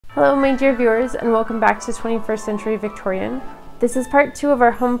Hello my dear viewers, and welcome back to 21st Century Victorian. This is part 2 of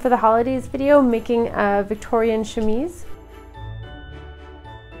our Home for the Holidays video, making a Victorian chemise.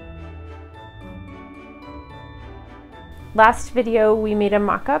 Last video we made a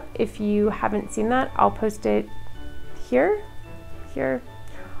mock-up. If you haven't seen that, I'll post it here.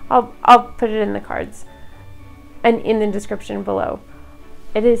 I'll put it in the cards and in the description below.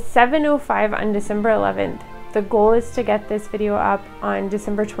 It is 7:05 on December 11th. The goal is to get this video up on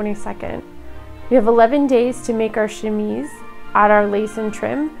December 22nd. We have 11 days to make our chemise, add our lace and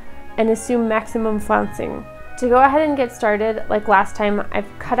trim, and assume maximum flouncing. To go ahead and get started, like last time,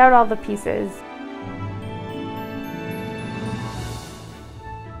 I've cut out all the pieces.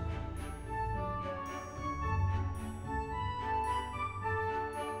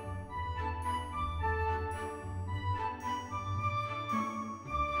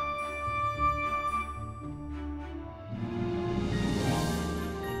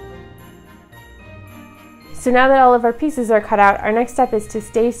 So now that all of our pieces are cut out, our next step is to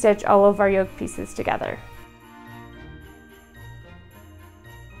stay stitch all of our yoke pieces together.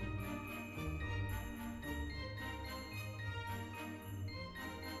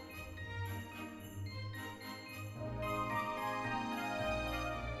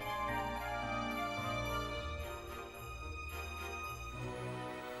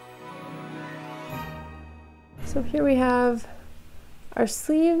 So here we have our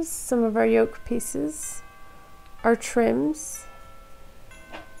sleeves, some of our yoke pieces, our trims,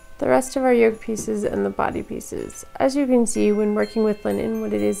 the rest of our yoke pieces, and the body pieces. As you can see, when working with linen,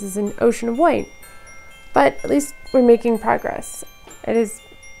 what it is an ocean of white, but at least we're making progress. It is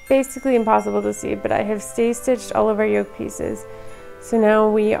basically impossible to see, but I have stay stitched all of our yoke pieces. So now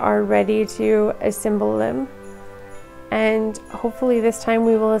we are ready to assemble them, and hopefully this time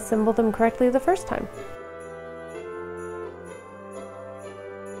we will assemble them correctly the first time.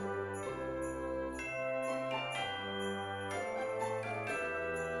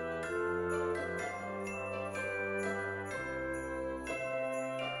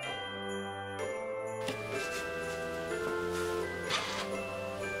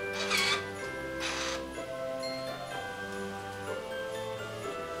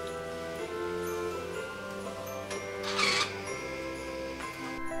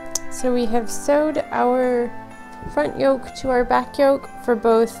 So we have sewed our front yoke to our back yoke for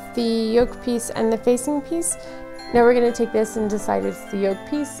both the yoke piece and the facing piece. Now we're going to take this and decide it's the yoke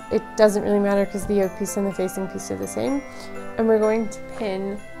piece. It doesn't really matter because the yoke piece and the facing piece are the same. And we're going to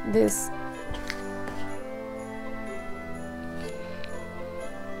pin this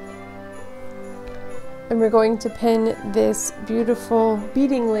beautiful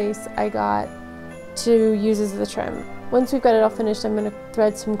beading lace I got to use as the trim. Once we've got it all finished, I'm going to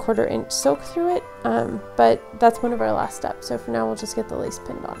thread some 1/4 inch silk through it, but that's one of our last steps. So for now, we'll just get the lace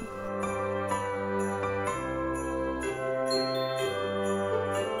pinned on.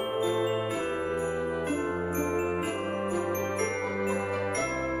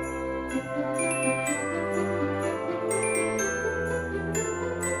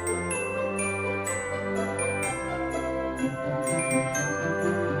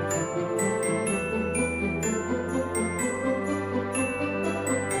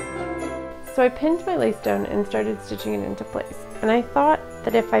 So I pinned my lace down and started stitching it into place. And I thought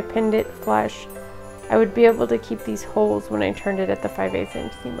that if I pinned it flush, I would be able to keep these holes when I turned it at the 5/8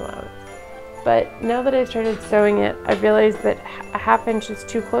 inch seam allowance. But now that I've started sewing it, I realized that a 1/2 inch is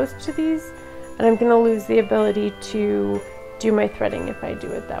too close to these, and I'm going to lose the ability to do my threading if I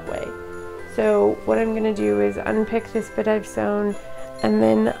do it that way. So what I'm going to do is unpick this bit I've sewn, and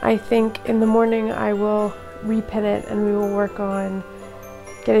then I think in the morning I will repin it and we will work on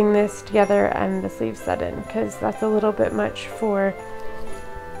getting this together and the sleeves set in, because that's a little bit much for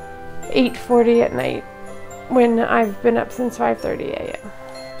 8:40 at night when I've been up since 5:30 a.m.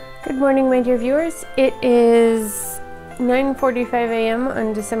 Good morning my dear viewers. It is 9:45 a.m.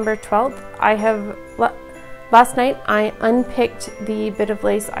 on December 12th. Last night I unpicked the bit of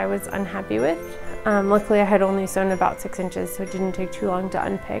lace I was unhappy with. Luckily I had only sewn about 6 inches, so it didn't take too long to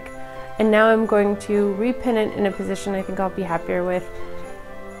unpick. And now I'm going to repin it in a position I think I'll be happier with.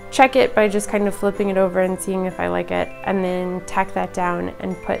 Check it by just kind of flipping it over and seeing if I like it, and then tack that down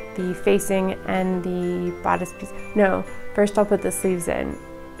and put the facing and the bodice piece. No, first I'll put the sleeves in,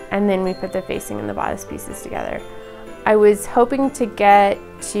 and then we put the facing and the bodice pieces together. I was hoping to get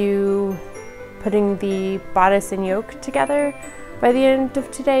to putting the bodice and yoke together by the end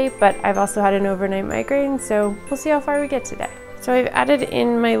of today, but I've also had an overnight migraine, so we'll see how far we get today. So I've added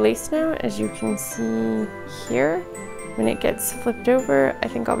in my lace now, as you can see here. When it gets flipped over, I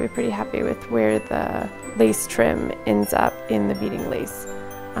think I'll be pretty happy with where the lace trim ends up in the beading lace.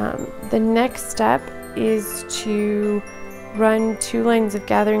 The next step is to run 2 lines of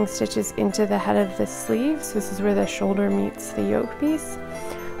gathering stitches into the head of the sleeve. So this is where the shoulder meets the yoke piece.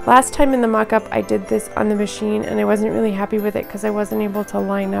 Last time in the mock-up I did this on the machine and I wasn't really happy with it because I wasn't able to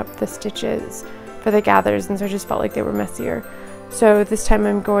line up the stitches for the gathers, and so I just felt like they were messier. So this time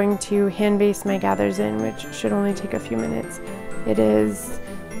I'm going to hand base my gathers in, which should only take a few minutes. It is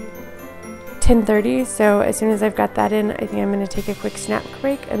 10:30, so as soon as I've got that in, I think I'm going to take a quick snack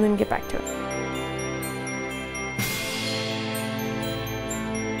break and then get back to it.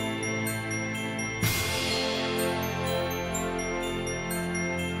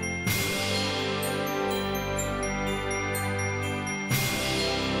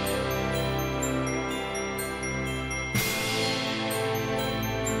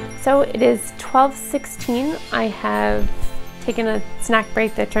 So it is 12:16. I have taken a snack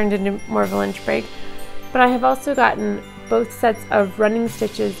break that turned into more of a lunch break, but I have also gotten both sets of running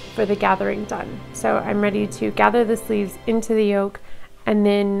stitches for the gathering done. So I'm ready to gather the sleeves into the yoke, and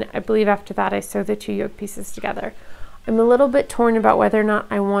then I believe after that I sew the 2 yoke pieces together. I'm a little bit torn about whether or not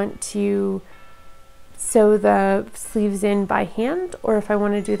I want to sew the sleeves in by hand or if I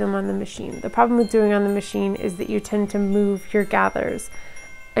want to do them on the machine. The problem with doing on the machine is that you tend to move your gathers.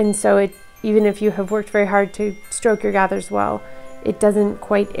 And so even if you have worked very hard to stroke your gathers well, it doesn't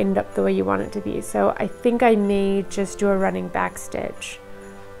quite end up the way you want it to be. So I think I may just do a running back stitch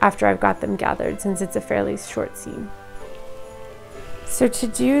after I've got them gathered, since it's a fairly short seam. So to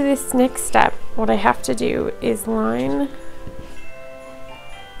do this next step, what I have to do is line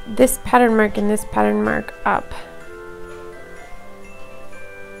this pattern mark and this pattern mark up.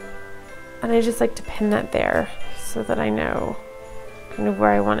 And I just like to pin that there so that I know kind of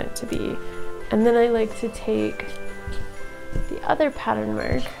where I want it to be. And then I like to take the other pattern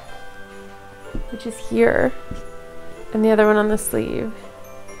mark, which is here, and the other one on the sleeve,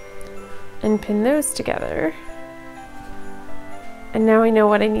 and pin those together. And now I know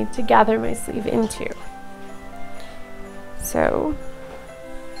what I need to gather my sleeve into. So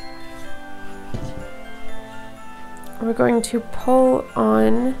we're going to pull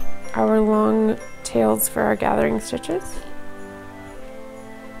on our long tails for our gathering stitches.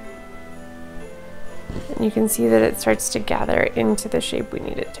 And you can see that it starts to gather into the shape we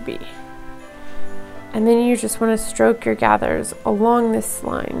need it to be. And then you just want to stroke your gathers along this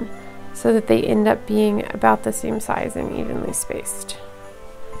line so that they end up being about the same size and evenly spaced.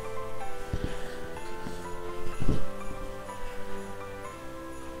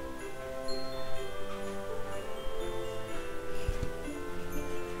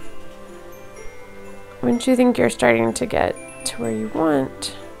 Once you think you're starting to get to where you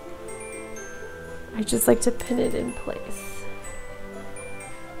want, I just like to pin it in place.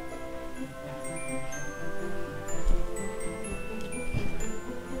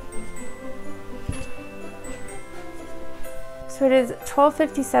 So it is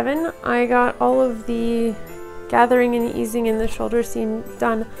 12:57. I got all of the gathering and easing in the shoulder seam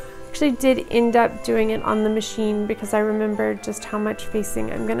done. Actually did end up doing it on the machine because I remembered just how much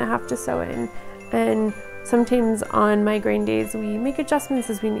facing I'm gonna have to sew in, and sometimes on migraine days we make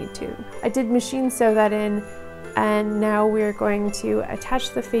adjustments as we need to. I did machine sew that in, and now we're going to attach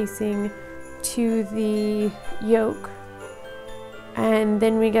the facing to the yoke, and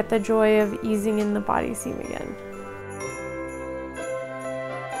then we get the joy of easing in the body seam again.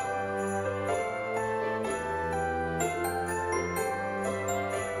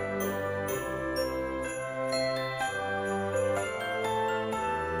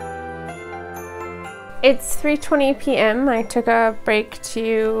 It's 3:20 p.m. I took a break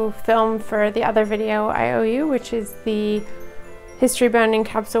to film for the other video I owe you, which is the history bound and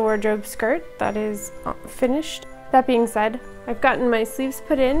capsule wardrobe skirt that is finished. That being said, I've gotten my sleeves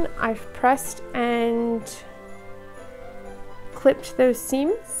put in. I've pressed and clipped those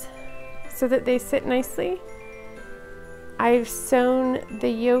seams so that they sit nicely. I've sewn the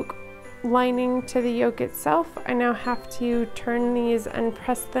yoke lining to the yoke itself. I now have to turn these and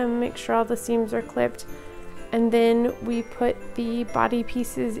press them, make sure all the seams are clipped, and then we put the body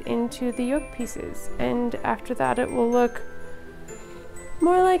pieces into the yoke pieces, and after that it will look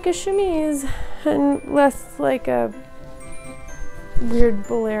more like a chemise and less like a weird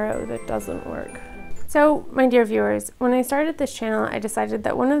bolero that doesn't work. So, my dear viewers, when I started this channel, I decided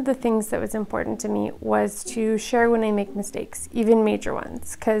that one of the things that was important to me was to share when I make mistakes, even major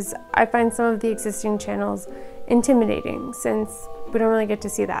ones, because I find some of the existing channels intimidating since we don't really get to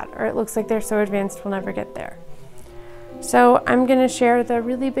see that, or it looks like they're so advanced we'll never get there. So I'm gonna share the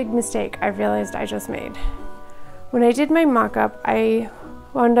really big mistake I realized I just made. When I did my mock-up, I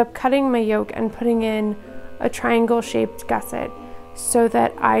wound up cutting my yoke and putting in a triangle-shaped gusset so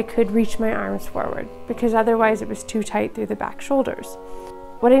that I could reach my arms forward, because otherwise it was too tight through the back shoulders.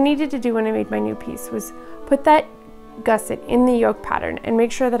 What I needed to do when I made my new piece was put that gusset in the yoke pattern and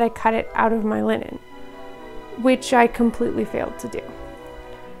make sure that I cut it out of my linen, which I completely failed to do.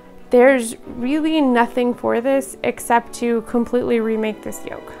 There's really nothing for this except to completely remake this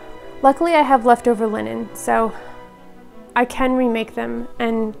yoke. Luckily I have leftover linen, so I can remake them,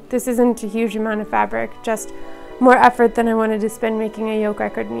 and this isn't a huge amount of fabric, just more effort than I wanted to spend making a yoke I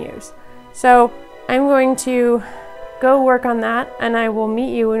couldn't use. So I'm going to go work on that, and I will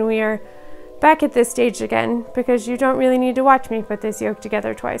meet you when we are back at this stage again, because you don't really need to watch me put this yoke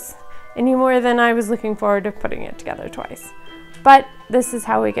together twice, any more than I was looking forward to putting it together twice. But this is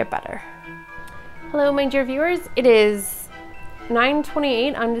how we get better. Hello, my dear viewers. It is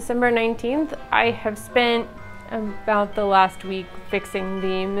 9:28 on December 19th. I have spent about the last week fixing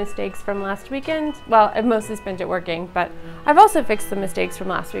the mistakes from last weekend. Well, I've mostly spent it working, but I've also fixed the mistakes from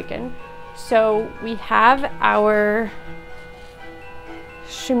last weekend. So we have our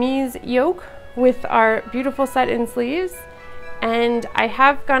chemise yoke with our beautiful set-in sleeves, and I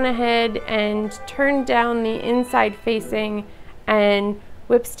have gone ahead and turned down the inside facing and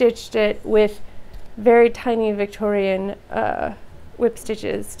whip stitched it with very tiny Victorian whip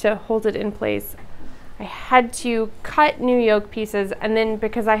stitches to hold it in place. I had to cut new yoke pieces, and then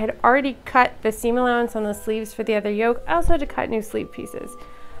because I had already cut the seam allowance on the sleeves for the other yoke, I also had to cut new sleeve pieces.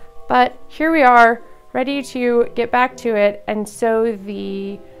 But here we are, ready to get back to it and sew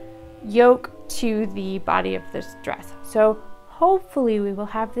the yoke to the body of this dress. So hopefully we will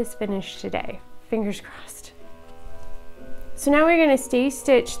have this finished today. Fingers crossed. So now we're going to stay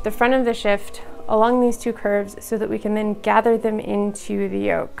stitch the front of the shift along these two curves so that we can then gather them into the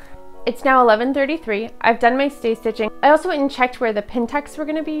yoke. It's now 11:33. I've done my stay stitching. I also went and checked where the pin tucks were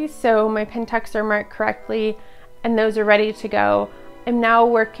going to be, so my pin tucks are marked correctly and those are ready to go. I'm now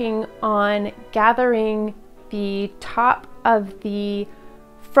working on gathering the top of the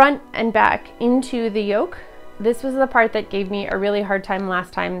front and back into the yoke. This was the part that gave me a really hard time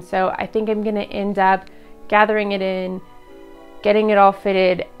last time, so I think I'm going to end up gathering it in, getting it all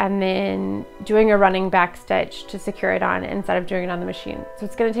fitted, and then doing a running back stitch to secure it on instead of doing it on the machine. So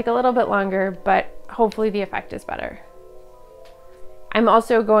it's going to take a little bit longer, but hopefully the effect is better. I'm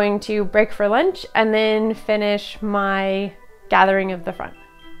also going to break for lunch and then finish my gathering of the front.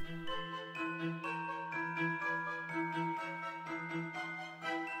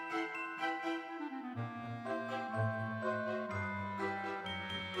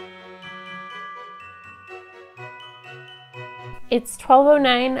 It's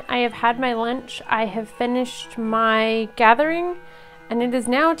 12:09. I have had my lunch. I have finished my gathering, and it is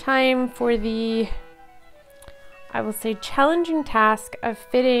now time for the, I will say, challenging task of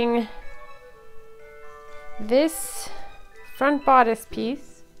fitting this front bodice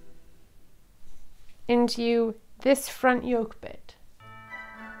piece into this front yoke bit.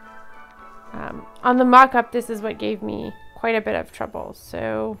 On the mock-up, this is what gave me quite a bit of trouble,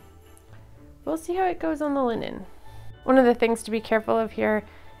 so we'll see how it goes on the linen. One of the things to be careful of here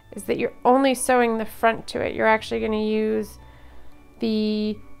is that you're only sewing the front to it. You're actually going to use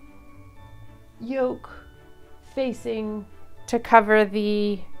the yoke facing to cover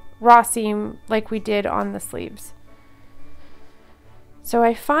the raw seam like we did on the sleeves. So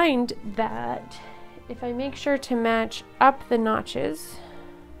I find that if I make sure to match up the notches,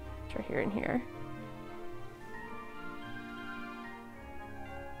 which are here and here,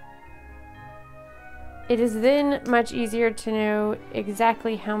 it is then much easier to know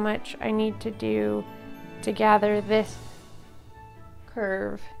exactly how much I need to do to gather this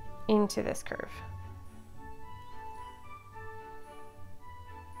curve into this curve.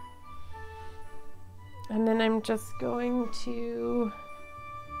 And then I'm just going to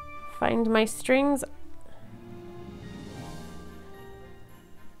find my strings,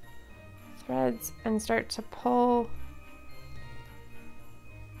 threads, and start to pull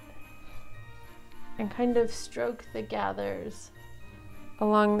and kind of stroke the gathers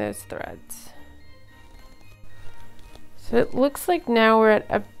along those threads. So it looks like now we're at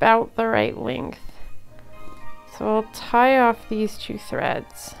about the right length. So I'll tie off these two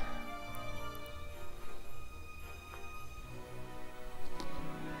threads.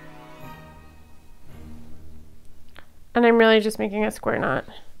 And I'm really just making a square knot.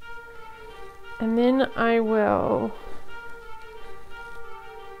 And then I will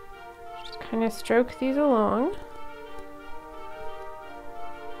just kind of stroke these along.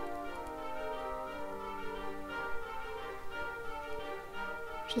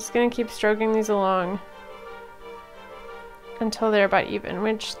 Just gonna keep stroking these along until they're about even,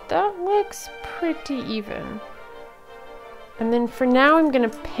 which that looks pretty even. And then for now I'm gonna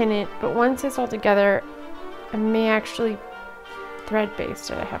pin it, but once it's all together, I may actually thread baste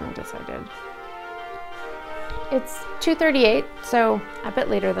it. I haven't decided. It's 2:38, so a bit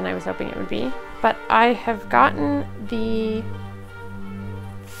later than I was hoping it would be, but I have gotten the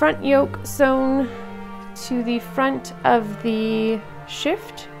front yoke sewn to the front of the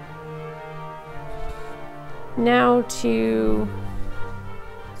shift. Now to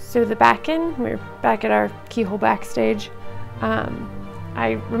sew the back in. We're back at our keyhole backstage.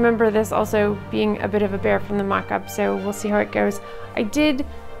 I remember this also being a bit of a bear from the mock-up, so we'll see how it goes. I did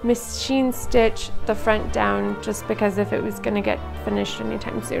machine stitch the front down just because if it was going to get finished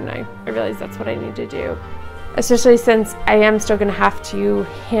anytime soon, I realized that's what I need to do. Especially since I am still going to have to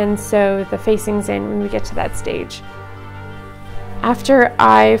hand sew the facings in when we get to that stage. After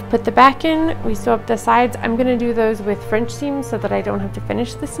I've put the back in, we sew up the sides. I'm going to do those with French seams so that I don't have to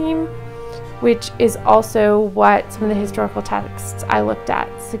finish the seam, which is also what some of the historical texts I looked at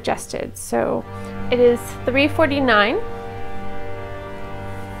suggested. So it is 3:49.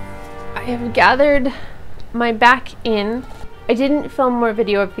 I have gathered my back in. I didn't film more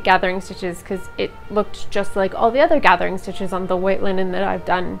video of the gathering stitches because it looked just like all the other gathering stitches on the white linen that I've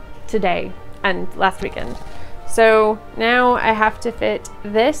done today and last weekend. So now I have to fit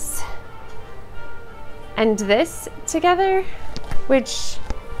this and this together, which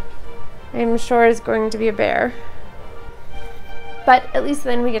I'm sure is going to be a bear. But at least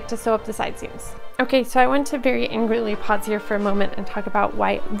then we get to sew up the side seams. Okay, so I want to very angrily pause here for a moment and talk about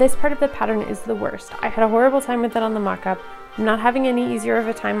why this part of the pattern is the worst. I had a horrible time with it on the mock-up. I'm not having any easier of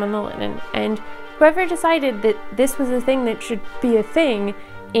a time on the linen, and whoever decided that this was a thing that should be a thing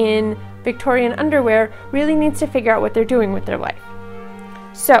in Victorian underwear really needs to figure out what they're doing with their life.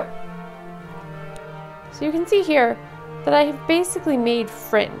 So you can see here that I have basically made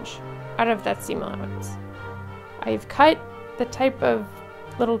fringe out of that seam allowance. I've cut the type of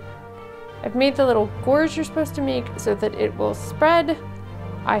I've made the little gores you're supposed to make so that it will spread.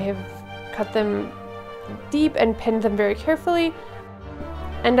 I have cut them deep and pinned them very carefully.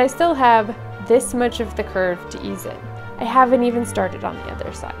 And I still have this much of the curve to ease in. I haven't even started on the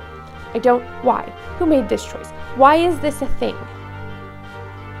other side. Why? Who made this choice? Why is this a thing?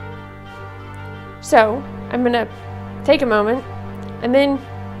 So I'm gonna take a moment and then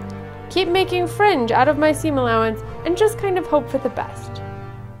keep making fringe out of my seam allowance and just kind of hope for the best.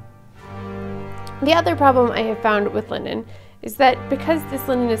 The other problem I have found with linen is that because this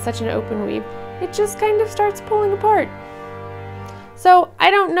linen is such an open weave, it just kind of starts pulling apart. So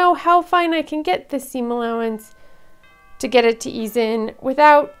I don't know how fine I can get this seam allowance to get it to ease in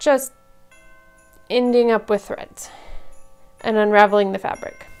without just ending up with threads and unraveling the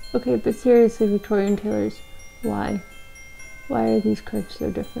fabric. Okay, but seriously, Victorian tailors, why? Why are these curves so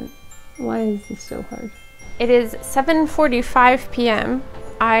different? Why is this so hard? It is 7:45 p.m.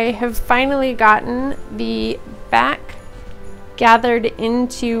 I have finally gotten the back gathered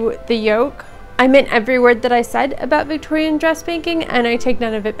into the yoke. I meant every word that I said about Victorian dressmaking, and I take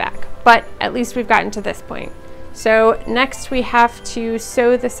none of it back, but at least we've gotten to this point. So next we have to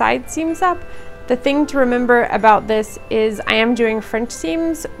sew the side seams up. The thing to remember about this is I am doing French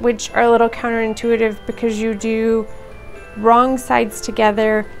seams, which are a little counterintuitive because you do wrong sides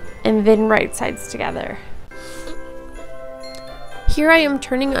together and then right sides together. Here I am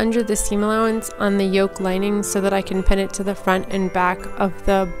turning under the seam allowance on the yoke lining so that I can pin it to the front and back of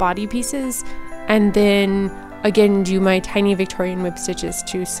the body pieces, and then again do my tiny Victorian whip stitches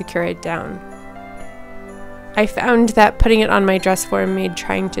to secure it down. I found that putting it on my dress form made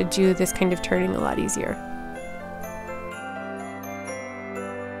trying to do this kind of turning a lot easier.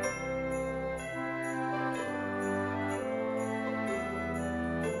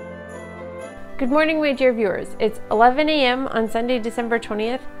 Good morning, my dear viewers. It's 11 a.m. on Sunday, December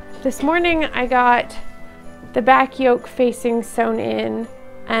 20th. This morning I got the back yoke facing sewn in,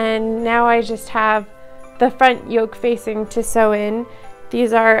 and now I just have the front yoke facing to sew in.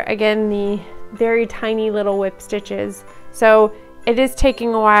 These are, again, the very tiny little whip stitches, so it is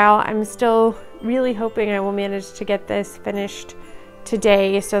taking a while. I'm still really hoping I will manage to get this finished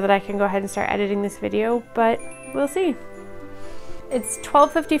today so that I can go ahead and start editing this video, but we'll see. It's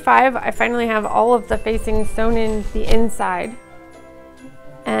 12:55. I finally have all of the facings sewn in the inside,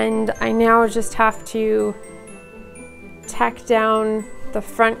 and I now just have to tack down the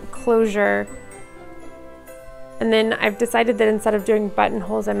front closure. And then I've decided that instead of doing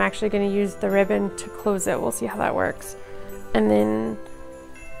buttonholes, I'm actually going to use the ribbon to close it. We'll see how that works. And then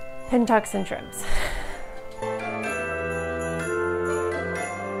pin tucks and trims.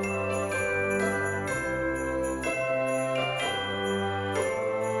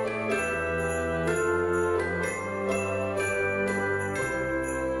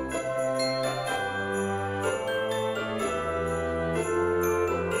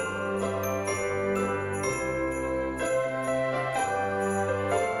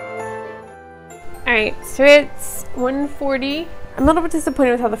 Alright, so it's 1:40. I'm a little bit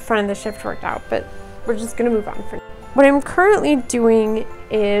disappointed with how the front of the shift worked out, but we're just gonna move on for now. What I'm currently doing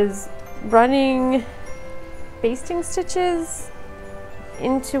is running basting stitches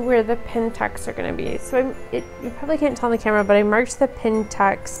into where the pin tucks are gonna be. So you probably can't tell on the camera, but I marked the pin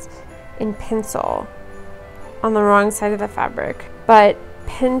tucks in pencil on the wrong side of the fabric. But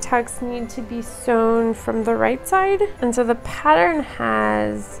pin tucks need to be sewn from the right side. And so the pattern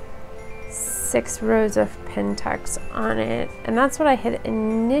has 6 rows of pin tucks on it. And that's what I had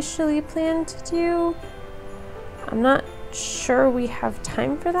initially planned to do. I'm not sure we have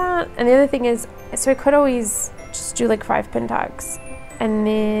time for that. And the other thing is, so I could always just do like 5 pin tucks and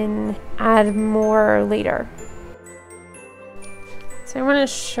then add more later. So I want to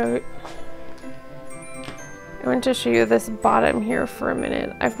show you this bottom here for a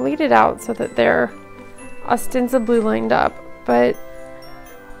minute. I've laid it out so that they're ostensibly lined up, but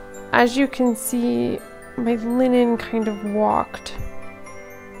as you can see, my linen kind of walked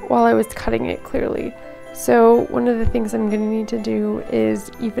while I was cutting it clearly. So one of the things I'm going to need to do is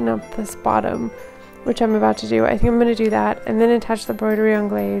even up this bottom, which I'm about to do. I think I'm going to do that and then attach the broderie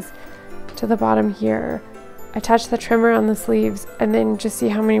anglaise to the bottom here, attach the trimmer on the sleeves, and then just see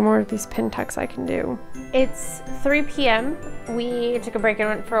how many more of these pin tucks I can do. It's 3 p.m. We took a break and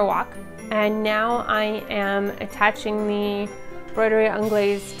went for a walk, and now I am attaching the broderie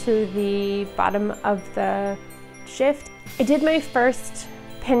anglaise to the bottom of the shift. I did my first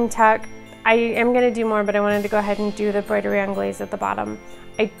pin tuck. I am going to do more, but I wanted to go ahead and do the broderie anglaise at the bottom.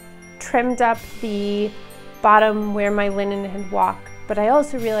 I trimmed up the bottom where my linen had walked, but I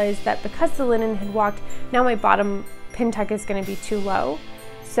also realized that because the linen had walked, now my bottom pin tuck is going to be too low.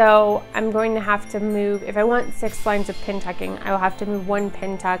 So I'm going to have to move, if I want 6 lines of pin tucking, I will have to move 1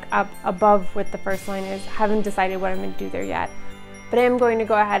 pin tuck up above what the first line is. I haven't decided what I'm going to do there yet. But I am going to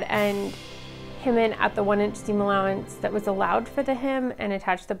go ahead and hem in at the 1-inch seam allowance that was allowed for the hem and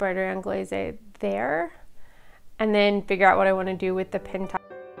attach the broderie anglaise there, and then figure out what I want to do with the pin tuck.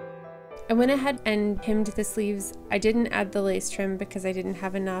 I went ahead and hemmed the sleeves. I didn't add the lace trim because I didn't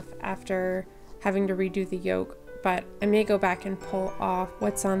have enough after having to redo the yoke, but I may go back and pull off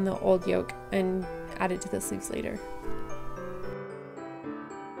what's on the old yoke and add it to the sleeves later.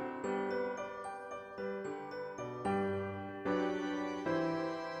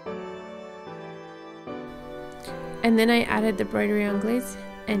 And then I added the broderie anglaise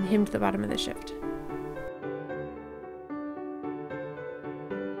and hemmed the bottom of the shift.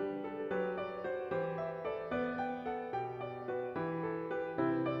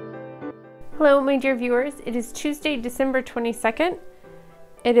 Hello, my dear viewers. It is Tuesday, December 22nd.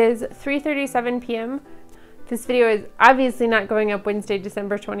 It is 3:37 p.m. This video is obviously not going up Wednesday,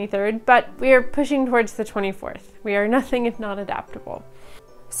 December 23rd, but we are pushing towards the 24th. We are nothing if not adaptable.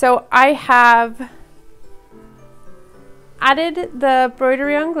 So I have added the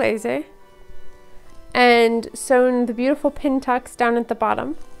broderie anglaise and sewn the beautiful pin tucks down at the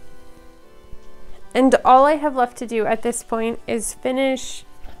bottom. And all I have left to do at this point is finish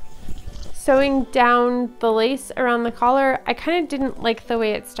sewing down the lace around the collar. I kind of didn't like the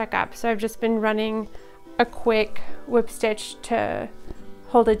way it stuck up, so I've just been running a quick whip stitch to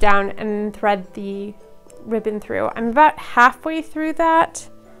hold it down and thread the ribbon through. I'm about halfway through that.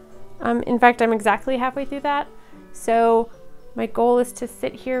 In fact, I'm exactly halfway through that. So my goal is to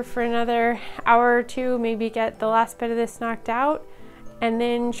sit here for another hour or two, maybe get the last bit of this knocked out, and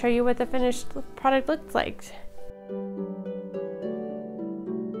then show you what the finished product looks like.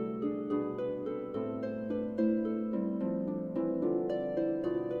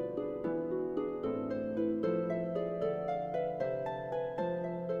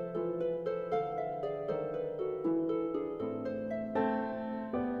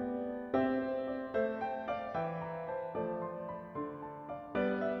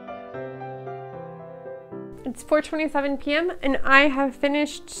 It's 4:27 p.m. and I have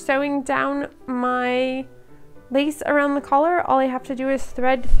finished sewing down my lace around the collar. All I have to do is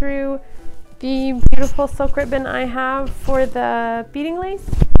thread through the beautiful silk ribbon I have for the beading lace,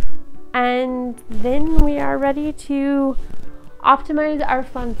 and then we are ready to optimize our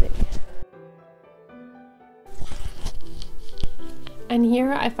flouncing. And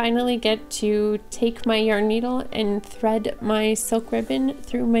here I finally get to take my yarn needle and thread my silk ribbon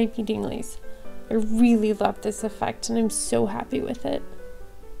through my beading lace. I really love this effect and I'm so happy with it.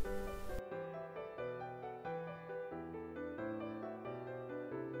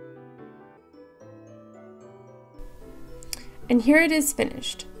 And here it is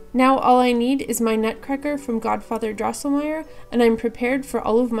finished. Now all I need is my nutcracker from Godfather Drosselmeyer, and I'm prepared for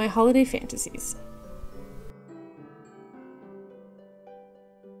all of my holiday fantasies.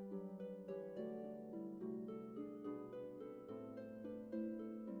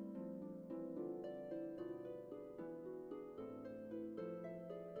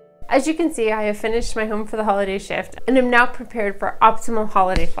 As you can see, I have finished my home for the holiday shift and am now prepared for optimal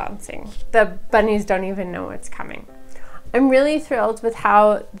holiday flouncing. The bunnies don't even know what's coming. I'm really thrilled with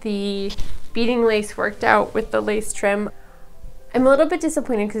how the beading lace worked out with the lace trim. I'm a little bit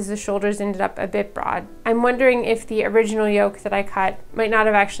disappointed because the shoulders ended up a bit broad. I'm wondering if the original yoke that I cut might not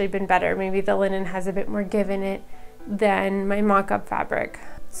have actually been better. Maybe the linen has a bit more give in it than my mock-up fabric.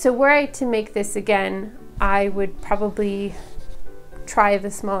 So were I to make this again, I would probably try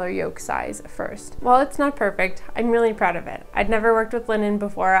the smaller yoke size first. While it's not perfect, I'm really proud of it. I'd never worked with linen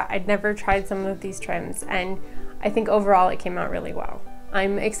before. I'd never tried some of these trims, and I think overall it came out really well.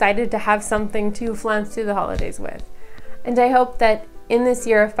 I'm excited to have something to flounce through the holidays with. And I hope that in this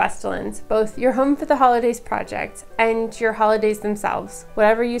year of pestilence, both your Home for the Holidays project and your holidays themselves,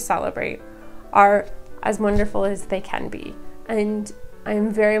 whatever you celebrate, are as wonderful as they can be. And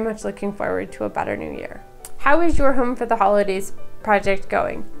I'm very much looking forward to a better new year. How is your Home for the Holidays project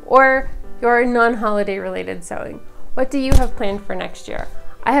going? Or your non-holiday related sewing? What do you have planned for next year?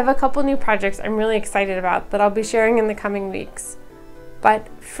 I have a couple new projects I'm really excited about that I'll be sharing in the coming weeks. But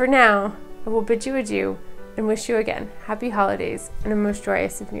for now, I will bid you adieu and wish you again happy holidays and a most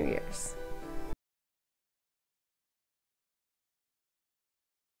joyous of New Year's.